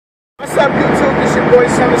What's up, YouTube? It's your boy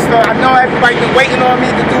Sinnizter. I know everybody been waiting on me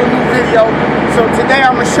to do a new video, so today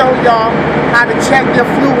I'm gonna show y'all how to check your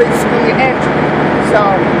fluids in your engine. So,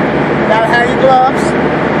 you gotta have your gloves,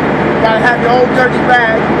 you gotta have your old dirty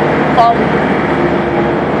rag. Follow me.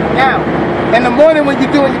 Now, in the morning when you're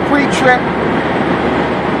doing your pre-trip,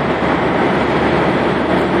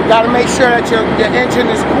 you gotta make sure that your engine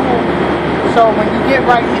is cool. So when you get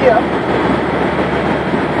right here,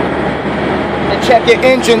 check your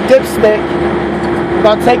engine dipstick. You're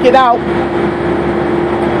gonna take it out,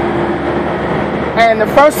 and the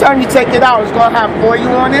first time you take it out, it's gonna have oil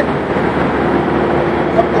on it.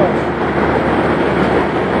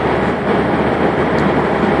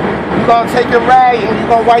 You're gonna take your rag and you're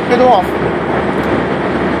gonna wipe it off.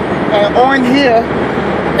 And on here,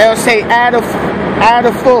 it'll say add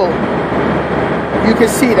a full. You can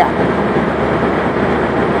see that.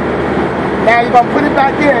 Now you're gonna put it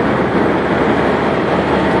back in.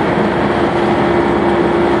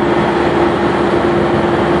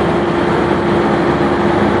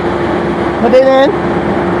 Put it in,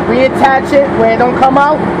 reattach it where it don't come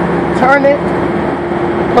out, turn it,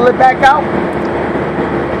 pull it back out.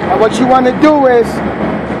 And what you want to do is,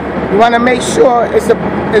 you want to make sure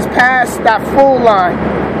it's past that full line.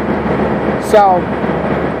 So,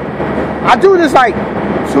 I do this like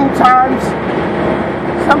 2 times,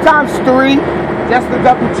 sometimes 3, just to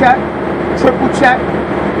double check, triple check.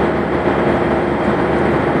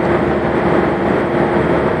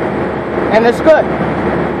 And it's good.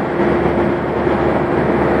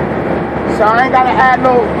 So I ain't gotta add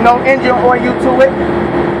no engine oil to it.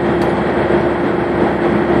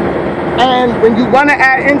 And when you wanna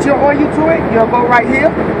add engine oil to it, you'll go right here.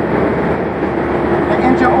 The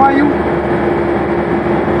engine oil.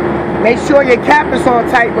 Make sure your cap is on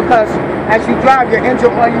tight, because as you drive, your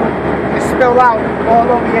engine oil will spill out all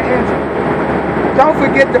over your engine. Don't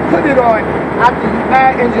forget to put it on after you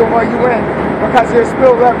add engine oil in, because it'll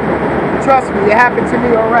spill everywhere. Trust me, it happened to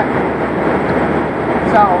me already.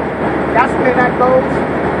 So that's where that goes.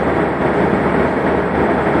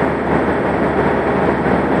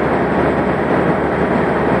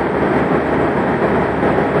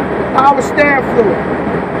 Power steering fluid.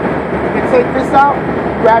 You can take this out,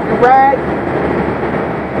 grab your rag,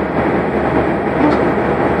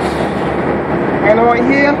 and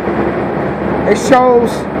on here it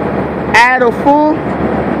shows add a full.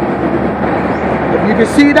 If you can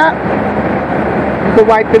see that, you can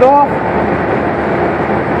wipe it off.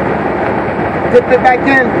 Dip it back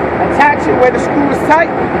in, attach it where the screw is tight,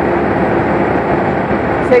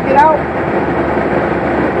 take it out,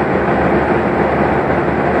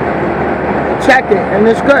 check it, and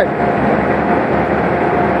it's good.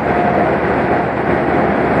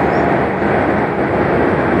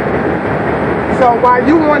 So while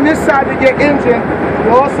you on this side of your engine,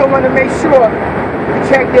 you also want to make sure you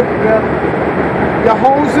check your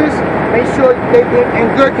hoses, make sure they're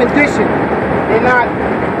in good condition. They're not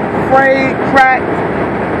frayed, cracked,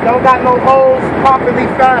 don't got no holes, properly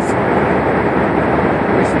fastened.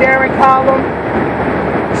 The steering column,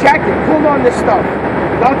 check it, pull on this stuff.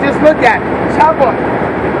 Don't just look at it, tug on it.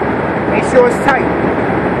 Make sure it's tight.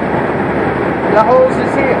 The hose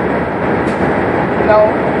is here. You know,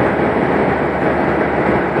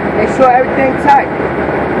 make sure everything's tight.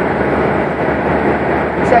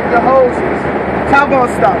 Check the hoses, tug on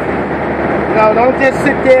stuff. You know, don't just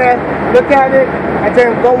sit there, look at it, and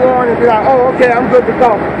then go on and be like, oh, okay, I'm good to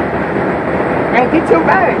go. And get your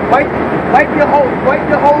rag, wipe your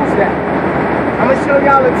hose down. I'm gonna show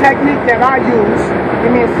y'all the technique that I use.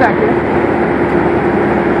 Give me a second.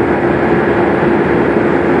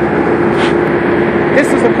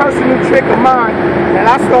 This is a personal trick of mine that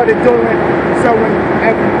I started doing. So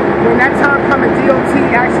when that time comes, DOT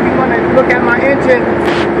actually want to look at my engine,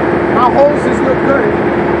 my hoses look good.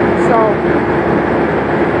 So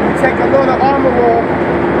take a little Armor All,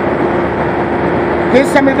 get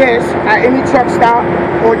some of this at any truck stop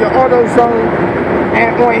or your auto zone,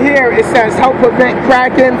 and on here it says help prevent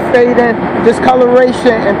cracking, fading,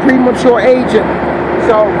 discoloration, and premature aging.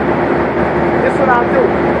 So this is what I'll do.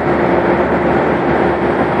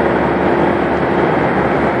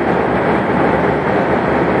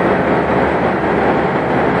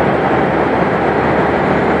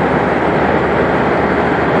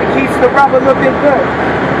 It keeps the rubber looking good.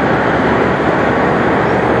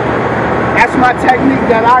 That's my technique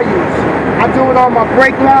that I use. I do it on my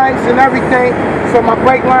brake lines and everything, so my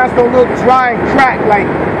brake lines don't look dry and cracked like,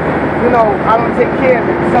 you know, I don't take care of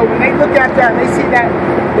it. So when they look at that and they see that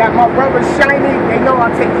my rubber's shiny, they know I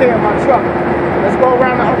take care of my truck. Let's go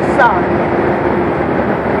around the other side.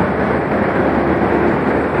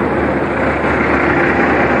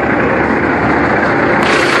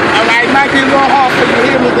 be a little hard for you to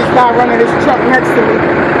hear me, this guy running his truck next to me.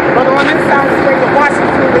 But on this side is where your washing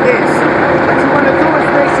fluid is. What you want to do is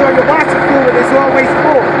make sure your washing fluid is always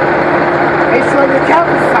full. Make sure your cap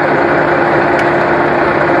is tight.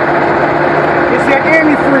 It's your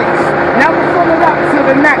antifreeze. Never fill it up to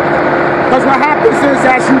the neck. Because what happens is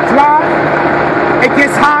as you drive, it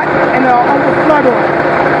gets hot and it'll overflood on it.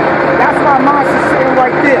 That's why mine's is sitting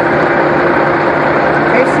right there.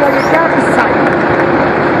 Make sure your cap is tight.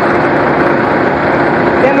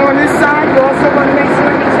 Then on this side, you also want to make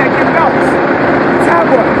sure you check your belts. Tab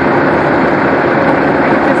on it.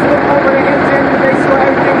 You just look over the engine and make sure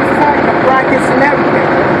everything is tight, the brackets and everything.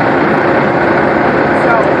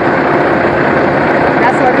 So,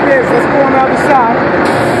 that's what it is. Let's go on the other side.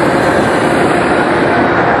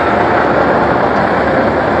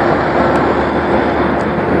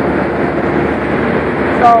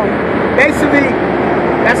 So, basically,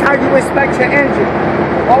 that's how you inspect your engine.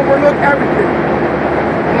 Overlook everything.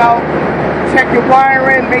 You know, check your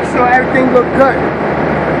wiring, make sure everything looks good.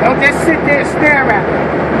 Don't just sit there and stare at it.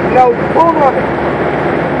 You know, pull on it.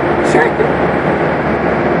 Check it.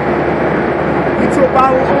 Get your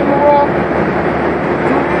bottle overall.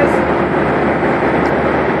 Do this.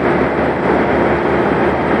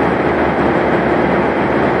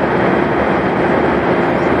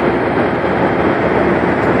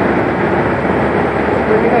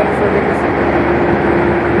 Bring it in so they can see.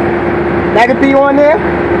 Let it be on there.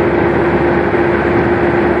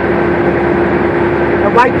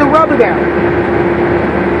 And wipe the rubber down.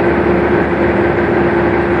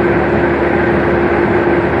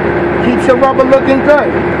 Keeps your rubber looking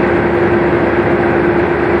good.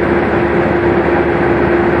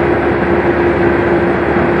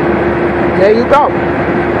 There you go.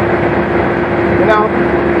 You know,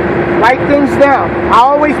 wipe things down. I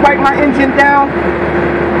always wipe my engine down.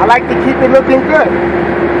 I like to keep it looking good.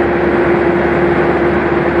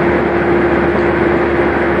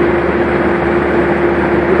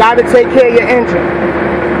 You gotta take care of your engine.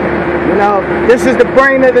 You know, this is the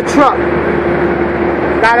brain of the truck.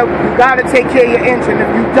 You gotta take care of your engine. If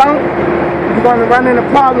you don't, you're gonna run into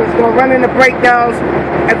problems, you're gonna run into breakdowns.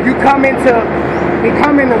 If you come into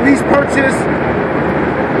becoming a lease purchase,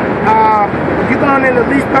 if you're going into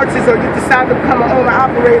lease purchase or you decide to become an owner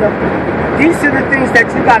operator, these are the things that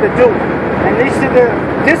you gotta do. And this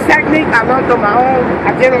technique I learned on my own.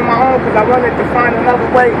 I did on my own because I wanted to find another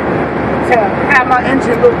way to have my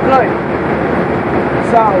engine look good.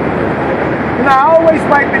 So, you know, I always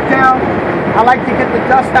wipe it down. I like to get the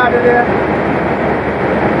dust out of there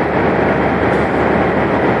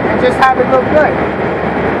and just have it look good.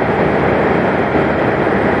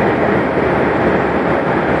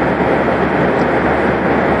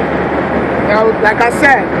 You know, like I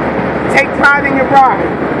said, take pride in your ride.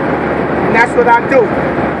 And that's what I do.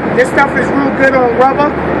 This stuff is real good on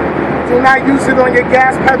rubber. Do not use it on your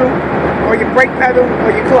gas pedal or your brake pedal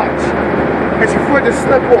or your clutch, because your foot will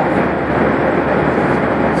slip off.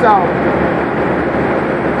 So,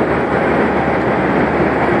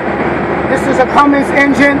 this is a Cummins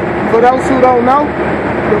engine, for those who don't know.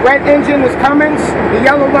 The red engine is Cummins, the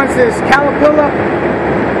yellow ones is Caterpillar,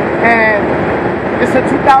 and it's a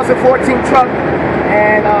 2014 truck,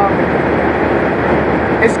 and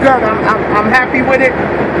it's good. I'm happy with it.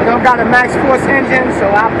 I don't got a max force engine, so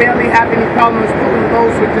I barely have any problems pulling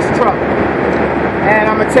loads with this truck. And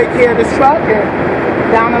I'm gonna take care of this truck, and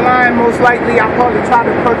down the line, most likely, I'll probably try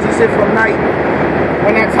to purchase it from night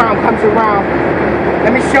when that time comes around.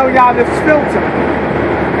 Let me show y'all this filter.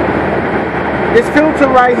 This filter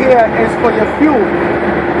right here is for your fuel.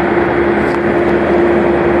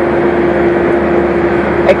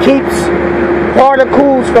 It keeps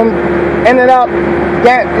particles from ending up.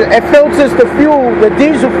 It filters the fuel, the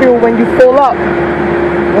diesel fuel, when you fill up.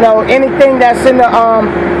 You know, anything that's in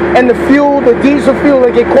the fuel, the diesel fuel,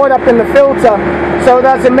 will get caught up in the filter, so it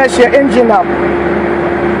doesn't mess your engine up.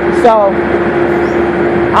 So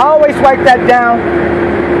I always wipe that down,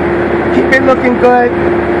 keep it looking good.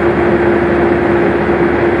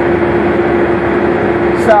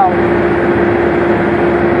 So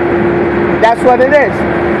that's what it is.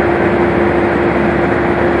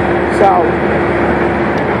 So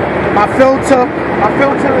my filter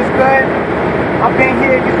is good. Up in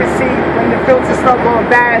here you can see when the filter starts going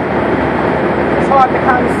bad. It's hard to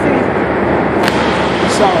kind of see.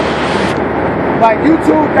 So, but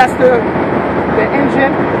YouTube, that's the engine.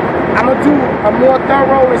 I'm gonna do a more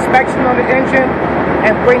thorough inspection on the engine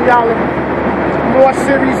and bring y'all more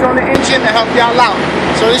series on the engine to help y'all out.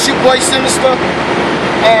 So this is your boy Sinister,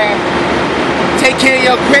 and take care of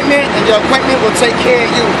your equipment, and your equipment will take care of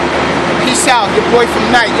you. Peace out, your boy from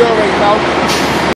Night, you already know.